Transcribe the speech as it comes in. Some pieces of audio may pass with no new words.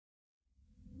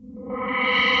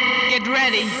Get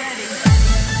ready.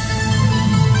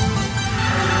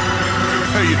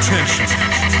 Pay attention.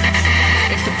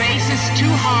 If the bass is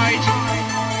too hard,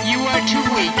 you are too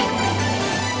weak.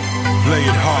 Play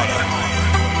it harder.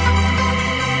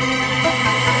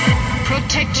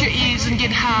 Protect your ears and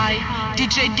get high.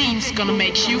 DJ Dean's gonna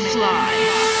make you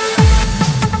fly.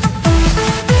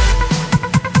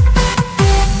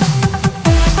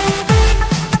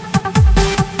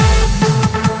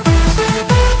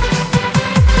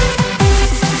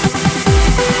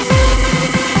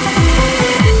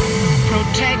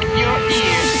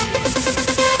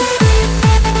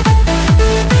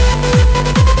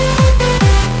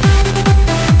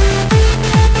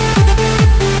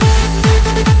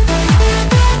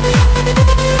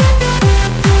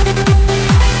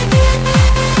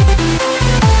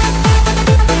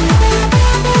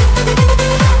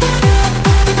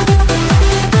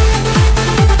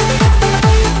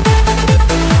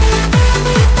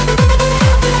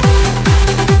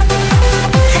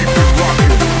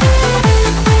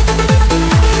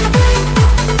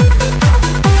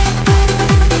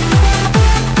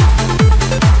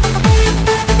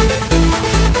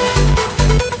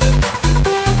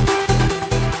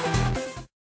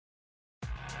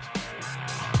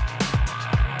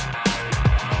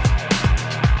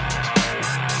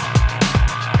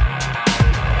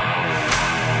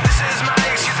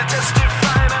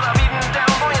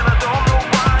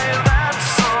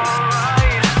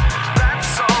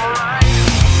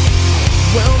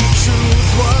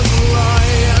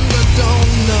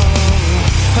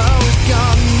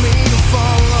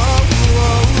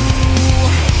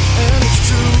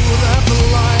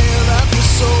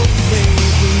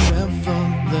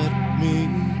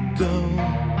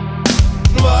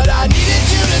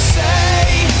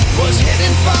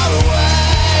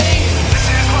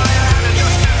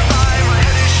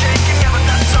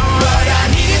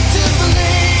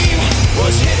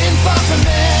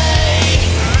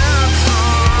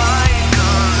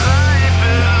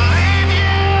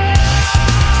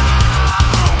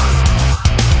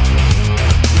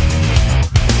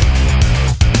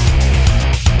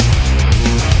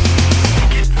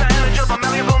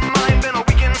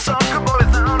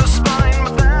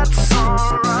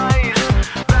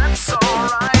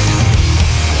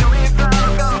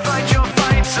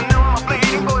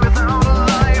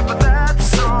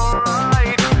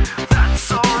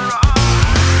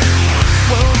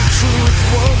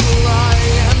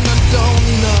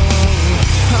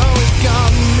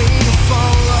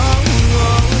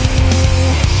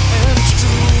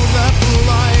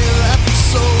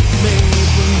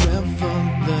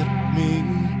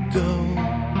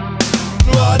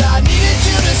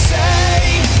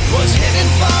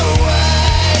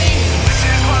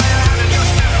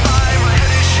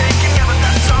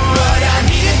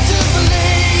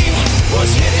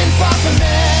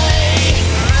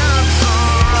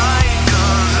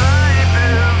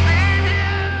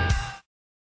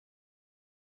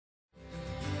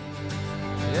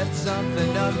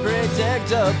 Something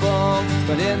unpredictable,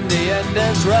 but in the end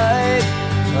it's right.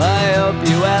 I hope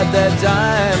you had the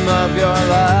time of your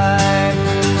life.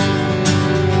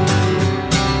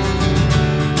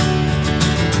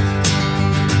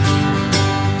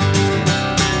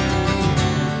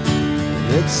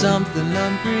 It's something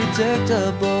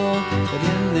unpredictable, but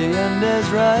in the end it's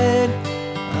right.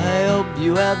 I hope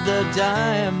you had the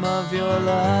time of your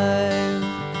life.